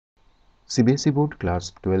CBSE board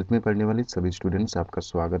class 12 में पढ़ने वाले सभी स्टूडेंट्स, आपका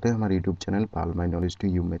स्वागत है हमारे YouTube channel Pal my knowledge to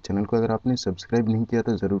you में। चैनल को अगर आपने सब्सक्राइब नहीं किया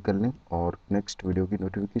तो ज़रूर कर लें और नेक्स्ट वीडियो की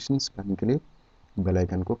नोटिफिकेशंस पाने के लिए बेल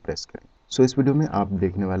आइकन को प्रेस करें। सो इस वीडियो में आप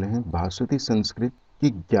देखने वाले हैं भास्वती संस्कृत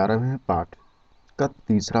की 11वें पाठ का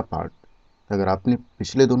तीसरा पार्ट। अगर आपने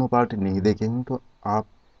पिछले दोनों पार्ट नहीं देखे हैं तो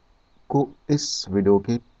आपको इस वीडियो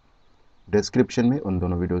के डिस्क्रिप्शन में उन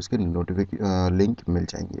दोनों वीडियोज़ के लिंक मिल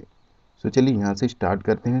जाएंगे। तो चलिए यहाँ से स्टार्ट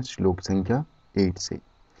करते हैं श्लोक संख्या 8 से।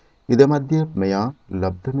 इदमद्य मया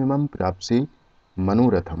लब्धमिमं प्राप्से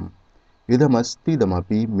मनोरथम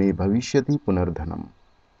इदमस्तिदमपि मे भविष्यति पुनर्धनम।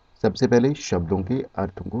 सबसे पहले शब्दों के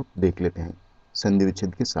अर्थों को देख लेते हैं संधि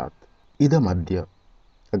विच्छेद के साथ। इदमद्य,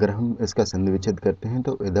 अगर हम इसका संधि विच्छेद करते हैं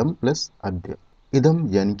तो इदम प्लस अद्य। इदम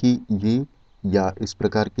यानी कि ये या इस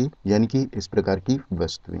प्रकार के, यानी कि इस प्रकार की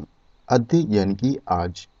वस्तुएं। अद्य यानी कि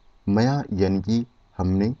आज। मया यानी कि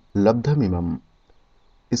हमने। लब्धम इमम,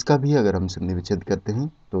 इसका भी अगर हम संधि विच्छेद करते हैं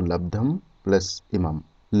तो लब्धम प्लस इमम।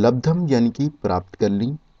 लब्धम यानी कि प्राप्त कर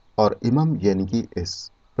ली और इमम यानी कि इस।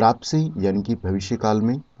 प्राप्त से यानी कि भविष्य काल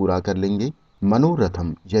में पूरा कर लेंगे।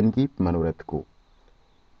 मनोरथम यानी कि मनोरथ को।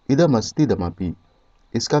 इदम अस्ति दमापि,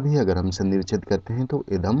 इसका भी अगर हम संधि विच्छेद करते हैं तो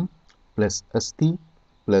इदम प्लस अस्ति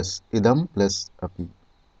प्लस इदम प्लस अपि।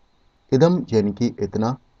 इदम यानी कि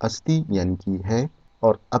इतना, अस्ति यानी कि है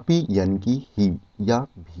और अपि यानी कि ही या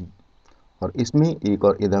भी। और इसमें एक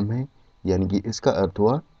और इदम है यानी कि इसका अर्थ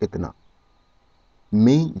हुआ इतना।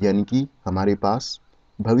 में यानी कि हमारे पास।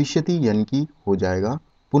 भविष्यति यानी कि हो जाएगा।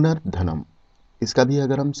 पुनर्धनम, इसका भी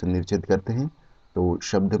अगर हम संधि विच्छेद करते हैं तो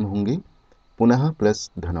शब्द में होंगे पुनः प्लस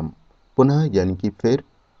धनम। पुनः यानी कि फिर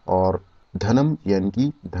और धनम यानी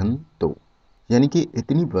कि धन तो, यानी कि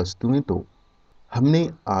इतनी वस्तुएं तो हमने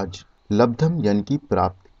आज लब्धम यानी कि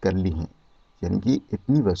प्राप्त कर ली हैं। यानी कि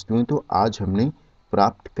इतनी वस्तुएं तो आज हमने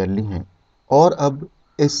प्राप्त कर ली हैं और अब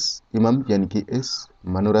इस इमम यानी कि इस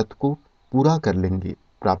मनोरथ को पूरा कर लेंगे।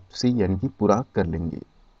 प्राप्त से यानी कि पूरा कर लेंगे।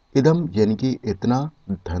 इदम यानी कि इतना,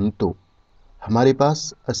 धन तो हमारे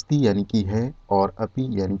पास। अस्ति यानी कि है और अपि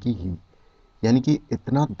यानी कि ही, यानी कि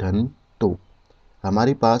इतना धन तो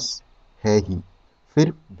हमारे पास है ही।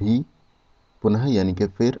 फिर भी, पुनः यानी कि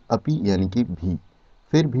फिर, अपि यानी कि भी,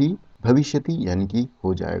 फिर भी, भविष्यति यानी कि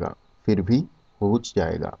हो जाएगा, फिर भी हो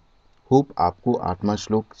जाएगा। होप आपको 8वां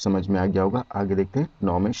श्लोक समझ में आ गया होगा। आगे देखते हैं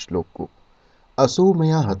 9वें श्लोक को। असो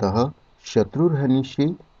मया हतः शत्रुर्हनिष्ये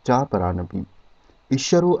चापरानपि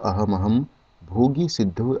ईश्वरो अहमहम भोगी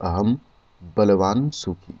सिद्धो अहम बलवान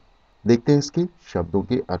सुखी। देखते हैं इसके शब्दों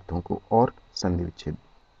के अर्थों को और संधि विच्छेद।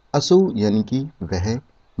 असो यानी कि वह,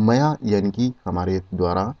 मया यानी कि हमारे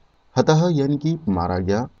द्वारा, हतः यानी कि मारा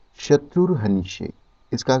गया, शत्रुर्हनिष्ये,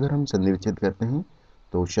 इसका अगर हम संधि विच्छेद करते हैं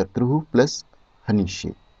तो शत्रु प्लस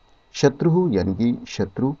हनिष्ये। शत्रु यानी कि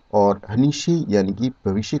शत्रु और हनिष्ये यानी कि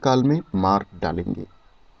भविष्य काल में मार डालेंगे।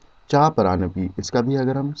 चा परानपि, इसका भी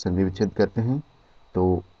अगर हम संधि विच्छेद करते हैं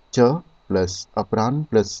तो च प्लस अपरान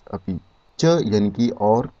प्लस अपि। च यानी कि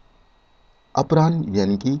और, अपरान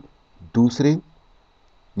यानी कि दूसरे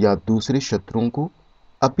या दूसरे शत्रुओं को,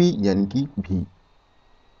 अपि यानी कि भी।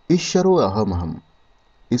 ईश्वरो अहम,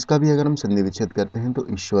 इसका भी अगर हम संधि विच्छेद करते हैं तो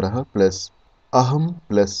ईश्वरः प्लस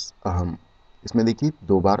अहम। इसमें देखिए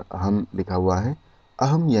 2 बार अहम लिखा हुआ है।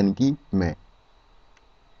 अहम यानी कि मैं।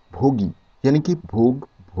 भोगी यानी कि भोग,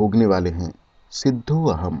 भोगने वाले हैं। सिद्धो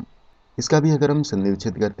अहम, इसका भी अगर हम संधि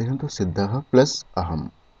विच्छेद करते हैं तो सिद्धः प्लस अहम।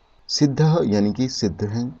 सिद्धः यानी कि सिद्ध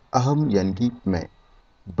हैं। अहम यानी कि मैं।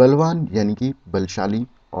 बलवान यानी कि बलशाली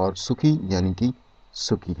और सुखी यानी कि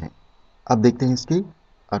सुखी हैं। अब देखते हैं इसके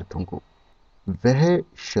अर्थों को। वह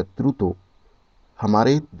शत्रु तो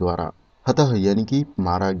हमारे द्वारा, हतः यानी कि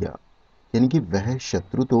मारा गया, यानी कि वह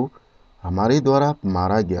शत्रु तो हमारे द्वारा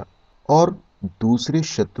मारा गया और दूसरे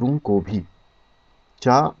शत्रुओं को भी।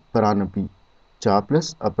 चा परानपि, चा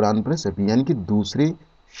प्लस अपरान प्लस अपि, यानी कि दूसरे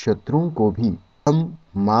शत्रुओं को भी हम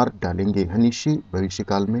मार डालेंगे। हनिष्य भविष्य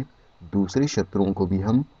काल में दूसरे शत्रुओं को भी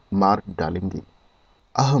हम मार डालेंगे।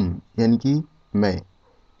 अहम यानी कि मैं।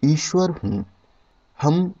 ईश्वर हूँ,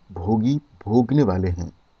 हम भोगी, भोगने वाले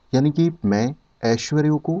हैं, यानी कि मैं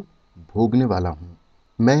ऐश्वर्यों को भोगने वाला हूँ।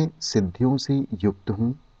 मैं सिद्धियों से युक्त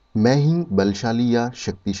हूँ। मैं ही बलशाली या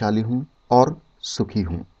शक्तिशाली हूँ और सुखी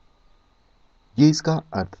हूँ। ये इसका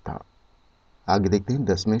अर्थ था। आगे देखते हैं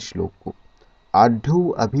 10वें श्लोक को। आढ्यो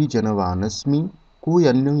अभिजनवानस्मि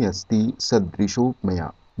कोऽन्यो अस्ति सदृशो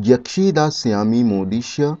मया यक्षे दास्यामि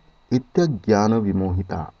मोदिष्य इत्यज्ञान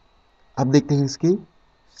विमोहिता। अब देखते हैं इसके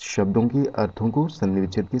शब्दों के अर्थों को संधि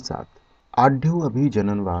विच्छेद के साथ। आढ्यो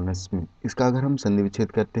अभिजनवानस्मि, इसका अगर हम संधि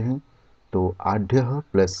विच्छेद करते हैं तो आढ्य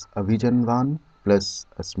प्लस अभिजनवान प्लस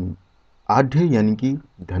अस्मि। आढ्य यानी कि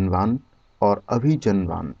धनवान और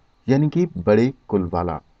अभिजनवान यानी कि बड़े कुल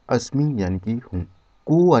वाला, अस्मि यानी कि हूँ।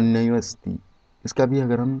 को अन्य अस्ति, इसका भी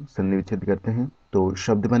अगर हम संधि विच्छेद करते हैं तो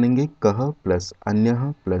शब्द बनेंगे कह प्लस अन्य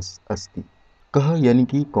प्लस अस्ति। कह यानी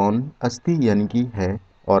कि कौन, अस्ति यानी कि है,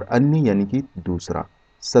 और अन्य यानी कि दूसरा,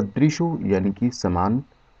 सदृशो यानी कि समान,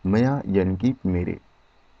 मया यानी कि मेरे।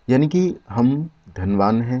 यानी कि हम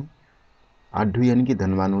धनवान हैं, आढ़ यानी कि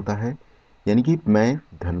धनवान होता है, यानी कि मैं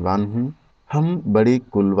धनवान हूँ। हम बड़े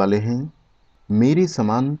कुल वाले हैं, मेरे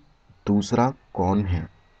समान दूसरा कौन है।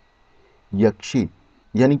 यक्षी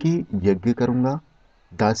यानी कि यज्ञ करूँगा,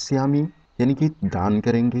 दास्यामी यानी कि दान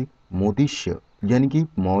करेंगे, मोदिष्य यानी कि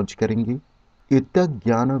मौज करेंगे। इत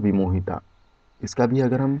ज्ञान विमोहिता, इसका भी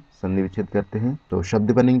अगर हम संधि विच्छेद करते हैं तो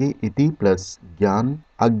शब्द बनेंगे इति प्लस ज्ञान,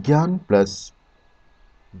 अज्ञान प्लस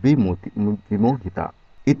विमोहिता।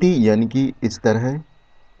 इति यानी कि इस तरह,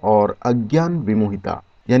 और अज्ञान विमोहिता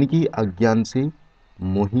यानी कि अज्ञान से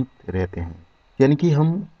मोहित रहते हैं। यानी कि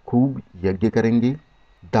हम खूब यज्ञ करेंगे,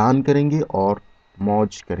 दान करेंगे और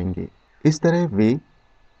मौज करेंगे। इस तरह वे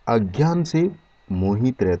अज्ञान से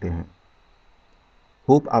मोहित रहते हैं।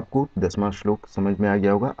 होप आपको 10वां श्लोक समझ में आ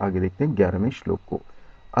गया होगा। आगे देखते हैं 11वें श्लोक को।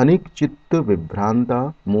 अनेक चित्त विभ्रांता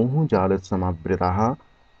मोह जाल समावृता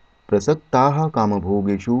प्रसक्ताः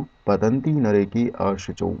कामभोगेषु पतन्ति नरके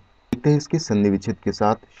अशुचौ। देखते हैं इसके संधि विच्छेद के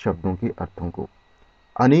साथ शब्दों के अर्थों को।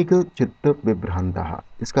 अनेक चित्त विभ्रांता,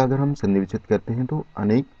 इसका अगर हम संधि विच्छेद करते हैं तो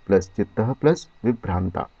अनेक प्लस चित्त प्लस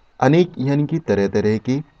विभ्रांता। अनेक यानी कि तरह तरह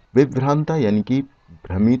के, विभ्रांता यानी कि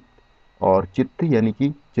भ्रमित, और चित्त यानी कि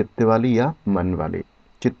चित्त वाले या मन वाले।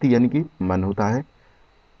 चित्त यानी कि मन होता है,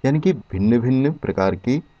 यानी कि भिन्न भिन्न प्रकार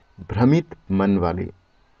के भ्रमित मन वाले।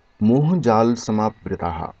 मोह जाल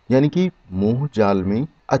समावृता, यानी कि मोह जाल में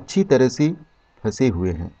अच्छी तरह से फंसे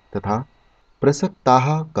हुए हैं। तथा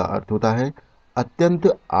प्रसक्ताः का अर्थ होता है अत्यंत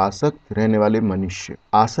आसक्त रहने वाले मनुष्य।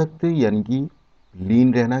 आसक्त यानी कि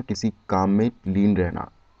लीन रहना, किसी काम में लीन रहना,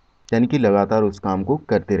 यानी कि लगातार उस काम को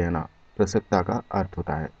करते रहना, प्रसक्ता का अर्थ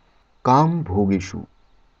होता है। काम भोगेषु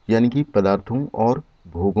यानी कि पदार्थों और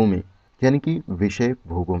भोगों में, यानी कि विषय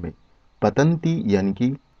भोगों में। पतंती यानी कि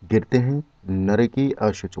गिरते हैं, नरके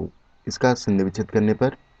अशुचौ, इसका संधि विच्छेद करने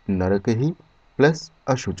पर नरक ही प्लस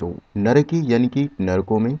अशुचौ। नरकी यानी कि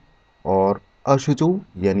नरकों में, और अशुचौ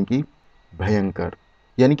यानी कि भयंकर,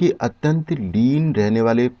 यानी कि अत्यंत लीन रहने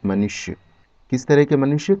वाले मनुष्य। किस तरह के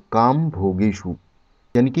मनुष्य, काम भोगेषु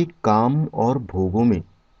यानी कि काम और भोगों में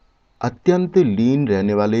अत्यंत लीन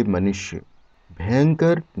रहने वाले मनुष्य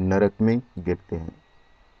भयंकर नरक में गिरते हैं।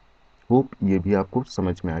 होप ये भी आपको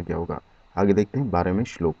समझ में आ गया होगा। आगे देखते हैं 12वें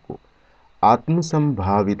श्लोक को।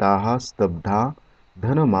 आत्मसंभाविताः स्तब्धा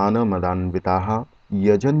धनमान मदान्विताः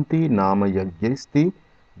यजन्ति नाम यज्ञैस्ते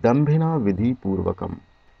दंभिना विधि पूर्वकम।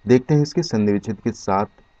 देखते हैं इसके संधि विच्छेद के साथ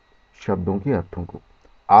शब्दों के अर्थों को।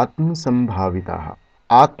 आत्मसंभाविताः,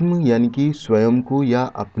 आत्म यानी कि स्वयं को या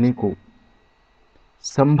अपने को,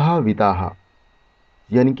 संभाविताः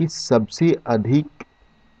यानी कि सबसे अधिक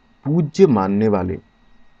पूज्य मानने वाले,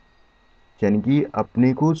 यानी कि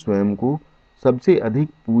अपने को स्वयं को सबसे अधिक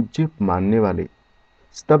पूज्य मानने वाले।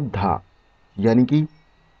 स्तब्धा यानी कि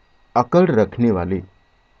अकड़ रखने वाले।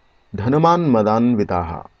 धनमान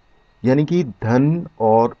मदान्विताः यानी कि धन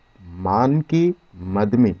और मान के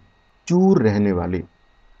मद में चूर रहने वाले,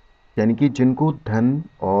 यानी कि जिनको धन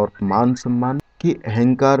और मान सम्मान के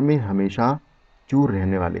अहंकार में हमेशा चूर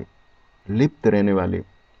रहने वाले, लिप्त रहने वाले,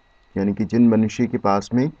 यानी कि जिन मनुष्य के पास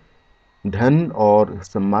में धन और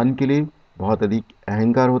सम्मान के लिए बहुत अधिक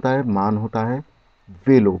अहंकार होता है, मान होता है,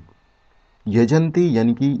 वे लोग। यजन्ति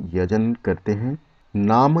यानी कि यजन करते हैं,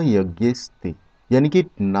 नाम यज्ञस्ते यानी कि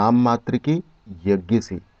नाम मात्र के यज्ञ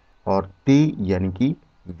से, और ते यानी कि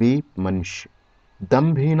वे मनुष्य।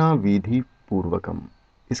 दंभेना विधि पूर्वकम,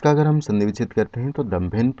 इसका अगर हम संधि विच्छेद करते हैं तो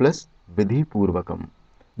दंभेन प्लस विधि पूर्वकम।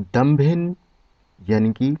 दंभेन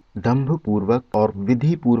यानी कि दंभ पूर्वक, और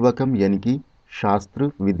विधि पूर्वकम यानी कि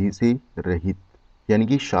शास्त्र विधि से रहित, यानी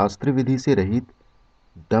कि शास्त्र विधि से रहित,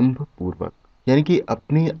 दंभ पूर्वक, यानी कि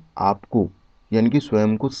अपने आप को यानी कि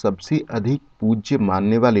स्वयं को सबसे अधिक पूज्य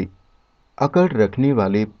मानने वाले, अकड़ रखने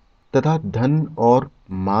वाले, तथा धन और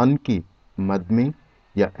मान के मद में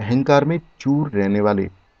या अहंकार में चूर रहने वाले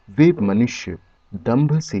वे मनुष्य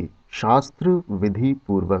दंभ से शास्त्र विधि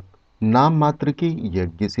पूर्वक नाम मात्र के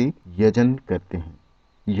यज्ञ से यजन करते हैं।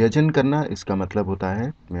 यजन करना इसका मतलब होता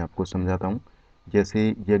है, मैं आपको समझाता हूँ, जैसे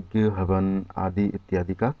यज्ञ हवन आदि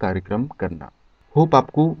इत्यादि का कार्यक्रम करना। होप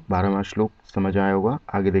आपको 12वां श्लोक समझ आया होगा।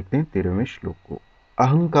 आगे देखते हैं 13वें श्लोक को।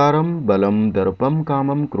 अहंकारम बलम दर्पम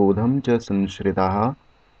कामम क्रोधम च संश्रिताः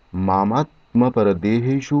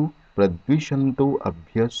मामात्मपरदेहेषु प्रद्विषन्तो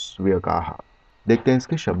अभ्यस्व्यकाः। देखते हैं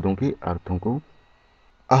इसके शब्दों के अर्थों को।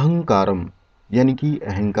 अहंकारम यानी कि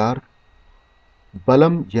अहंकार,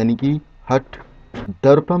 बलम यानी कि हठ,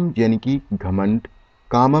 दर्पम यानी कि घमंड,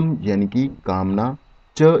 कामम यानी कि कामना,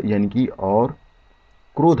 च यानी कि और,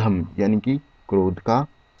 क्रोधम यानी कि क्रोध का,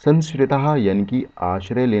 संश्रितः यानी कि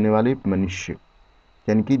आश्रय लेने वाले मनुष्य,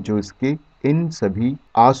 यानी कि जो इसके इन सभी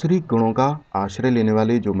आसुरी गुणों का आश्रय लेने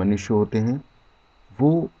वाले जो मनुष्य होते हैं,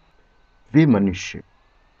 वो वे मनुष्य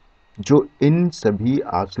जो इन सभी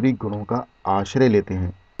आसुरी गुणों का आश्रय लेते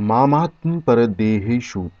हैं। मामात्म पर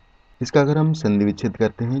देहेशु, इसका अगर हम संधि विच्छेद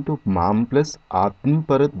करते हैं तो माम प्लस आत्म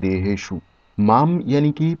पर देहेशु। माम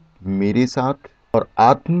यानी कि मेरे साथ, और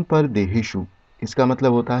आत्म पर देहेशु इसका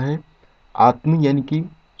मतलब होता है आत्म यानी कि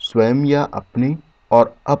स्वयं या अपने,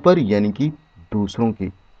 और अपर यानी कि दूसरों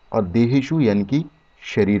के, और देहेशु यानी कि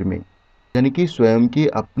शरीर में, यानी कि स्वयं के,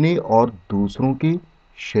 अपने और दूसरों के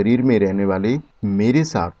शरीर में रहने वाले मेरे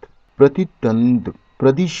साथ प्रतिद्वंद,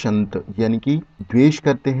 प्रदिशंत यानी कि द्वेष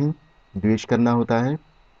करते हैं। द्वेष करना होता है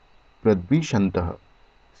प्रद्विषंतः,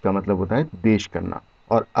 इसका मतलब होता है द्वेष करना।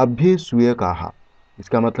 और अभ्यसूय कहा,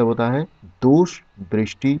 इसका मतलब होता है दोष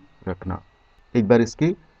दृष्टि रखना। एक बार इसकी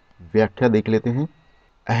व्याख्या देख लेते हैं।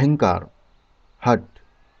 अहंकार, हठ,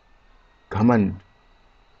 घमंड,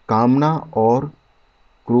 कामना और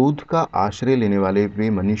क्रोध का आश्रय लेने वाले वे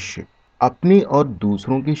मनुष्य अपने और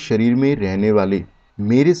दूसरों के शरीर में रहने वाले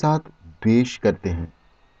मेरे साथ द्वेष करते हैं।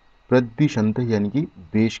 प्रद्विषंत यानी कि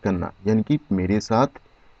द्वेष करना, यानी कि मेरे साथ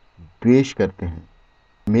द्वेष करते हैं।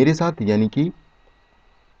 मेरे साथ यानी कि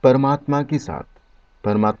परमात्मा के साथ,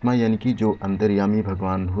 परमात्मा यानी कि जो अंतर्यामी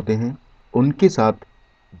भगवान होते हैं उनके साथ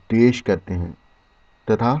द्वेष करते हैं,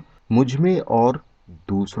 तथा मुझ में और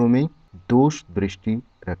दूसरों में दोष दृष्टि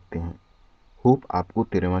रखते हैं। होप आपको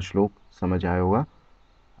 13वां श्लोक समझ आया होगा।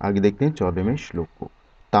 आगे देखते हैं 14वें श्लोक को।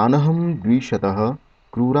 तानहम द्विशतः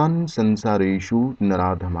क्रूरान संसारेषु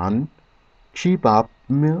नराधमान,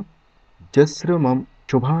 क्षिपाप्य जस्रमम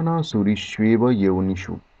शुभानासुरीष्वेव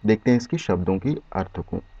योनिषु। देखते हैं इसके शब्दों के अर्थ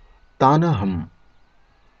को। तानहम,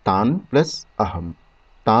 तान प्लस अहम,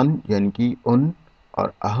 तान यानी कि उन,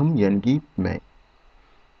 और अहम यानी कि मैं,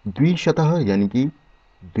 द्विशतः यानी कि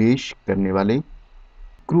द्वेष करने वाले,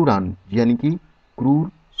 क्रूरान यानी कि क्रूर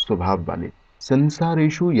स्वभाव वाले,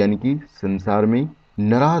 संसारेषु यानी कि संसार में,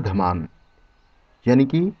 नराधमान यानी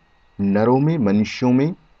कि नरों में, मनुष्यों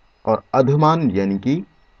में, और अधमान यानी कि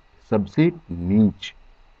सबसे नीच,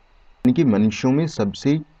 यानी कि मनुष्यों में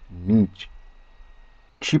सबसे नीच।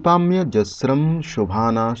 क्षिपाम्य जस्रम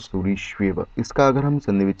शुभाना सुरीश्वेव, इसका अगर हम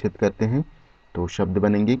संधि विच्छेद करते हैं तो शब्द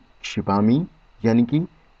बनेंगे क्षिपामी यानी कि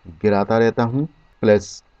गिराता रहता हूँ,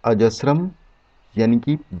 प्लस अजस्रम यानी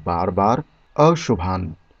कि बार बार,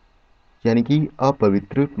 अशुभान यानी कि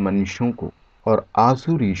अपवित्र मनुष्यों को, और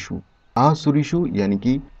आसुरीषु, आसुरीषु यानी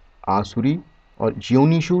कि आसुरी, और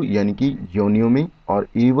योनिषु यानी कि योनियों में, और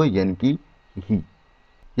एव यानी कि ही,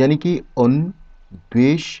 यानी कि उन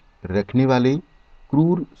द्वेष रखने वाले,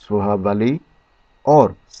 क्रूर स्वभाव वाले,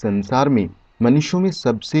 और संसार में मनुष्यों में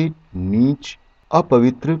सबसे नीच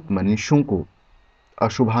अपवित्र मनुष्यों को,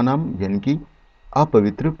 अशुभानाम यानी कि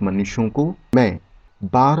अपवित्र मनुष्यों को मैं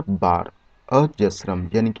बार बार, अजस्रम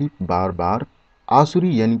यानी कि बार बार,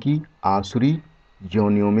 आसुरी यानी कि आसुरी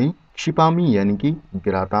योनियों में, क्षिपामी यानी कि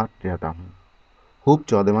गिराता रहता हूँ। होप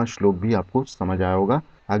 14वां श्लोक भी आपको समझ आया होगा।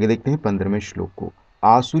 आगे देखते हैं 15वें श्लोक को।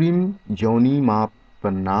 आसुरीम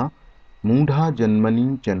योनिमापन्ना मूढ़ा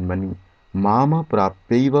जन्मनि जन्मनि माम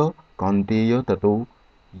प्राप्यैव कौन्तेय ततो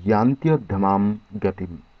यान्त्यधमां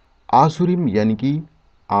गतिम। आसुरीम यानी कि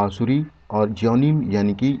आसुरी, और योनिम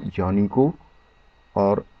यानी कि योनि को,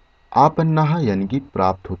 और आपन्ना यानी कि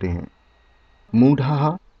प्राप्त होते हैं,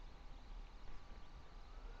 मूढ़ा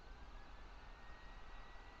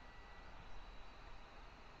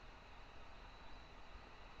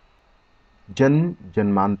जन्म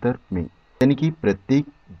जन्मांतर में, यानी कि प्रत्येक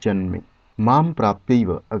जन्म में, माम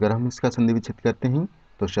प्राप्यैव अगर हम इसका संधि विच्छेद करते हैं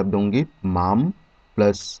तो शब्द होंगे माम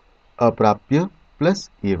प्लस अप्राप्य प्लस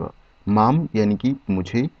एव। माम यानी कि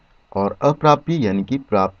मुझे, और अप्राप्य यानी कि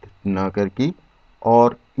प्राप्त न करके,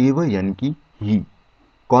 और एव यानी कि ही।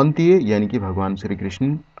 कौन्तेय यानी कि भगवान श्री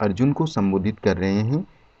कृष्ण अर्जुन को संबोधित कर रहे हैं,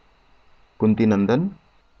 कुंती नंदन।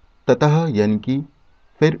 ततः यानी कि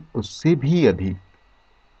फिर उससे भी अधिक,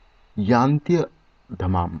 यान्त्य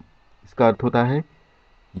धमाम, इसका अर्थ होता है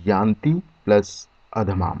यान्ति प्लस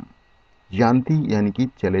अधमाम। यान्ति यानी कि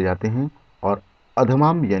चले जाते हैं, और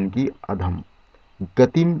अधमाम यानी कि अधम,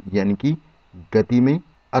 गतिम यानी कि गति में,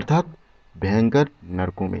 अर्थात भयंकर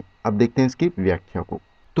नरकों में। अब देखते हैं इसकी व्याख्या को।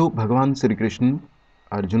 तो भगवान श्री कृष्ण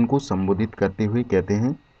अर्जुन को संबोधित करते हुए कहते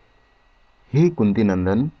हैं, हे कुंती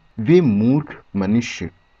नंदन, वे मूर्ख मनुष्य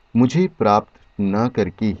मुझे प्राप्त न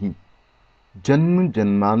करके ही जन्म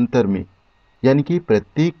जन्मांतर में, यानी कि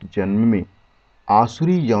प्रत्येक जन्म में,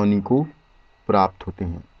 आसुरी योनि को प्राप्त होते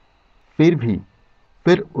हैं,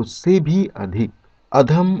 फिर उससे भी अधिक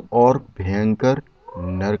अधम और भयंकर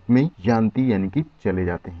नरक में यान्ति यानी कि चले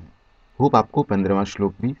जाते हैं। होप आपको 15वां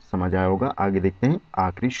श्लोक भी समझ आया होगा। आगे देखते हैं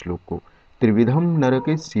आखिरी श्लोक को। त्रिविधम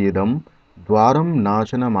नरकस्येदं द्वारम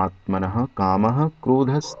नाशनमात्मनः कामः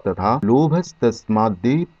क्रोधस्तथा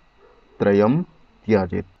लोभस्तस्माद्दे त्रयम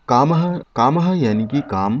त्याजेत। कामः यानी कि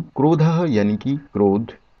काम, क्रोधः यानी कि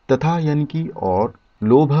क्रोध, तथा यानी कि और,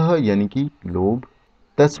 लोभः यानी कि लोभ,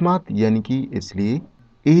 तस्मात् यानी कि इसलिए,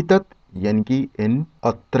 एतत् यानी कि इन,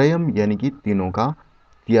 अत्रयम यानी कि तीनों का,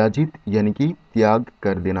 त्याजित यानी कि त्याग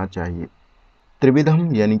कर देना चाहिए।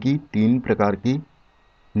 त्रिविधम यानी कि तीन प्रकार की,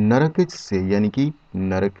 नरक से यानी कि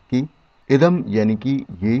नरक की, इदम यानी कि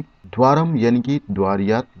ये, द्वारम यानी कि द्वार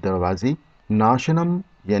या दरवाजे, नाशनम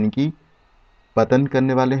यानी कि पतन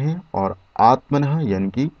करने वाले हैं, और आत्मनः यानी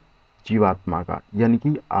कि जीवात्मा का यानी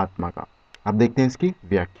कि आत्मा का। अब देखते हैं इसकी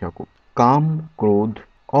व्याख्या को। काम, क्रोध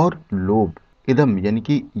और लोभ, इदम यानी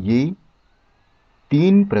कि ये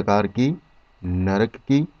तीन प्रकार के नरक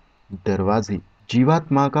के दरवाजे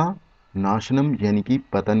जीवात्मा का, नाशनम यानी कि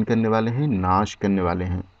पतन करने वाले हैं, नाश करने वाले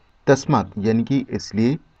हैं, तस्मात् यानी कि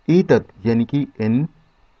इसलिए, एतत् यानी कि इन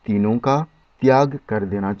तीनों का त्याग कर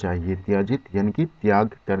देना चाहिए, त्याजित यानी कि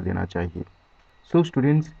त्याग कर देना चाहिए। सो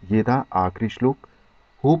स्टूडेंट्स, ये था आखिरी श्लोक।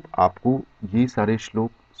 होप आपको ये सारे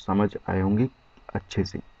श्लोक समझ आए होंगे अच्छे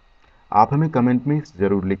से। आप हमें कमेंट में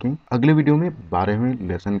ज़रूर लिखें। अगले वीडियो में 12वें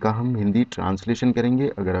लेसन का हम हिंदी ट्रांसलेशन करेंगे।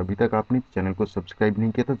 अगर अभी तक आपने चैनल को सब्सक्राइब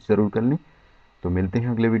नहीं किया तो ज़रूर कर लें। तो मिलते हैं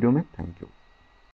अगले वीडियो में। Thank you.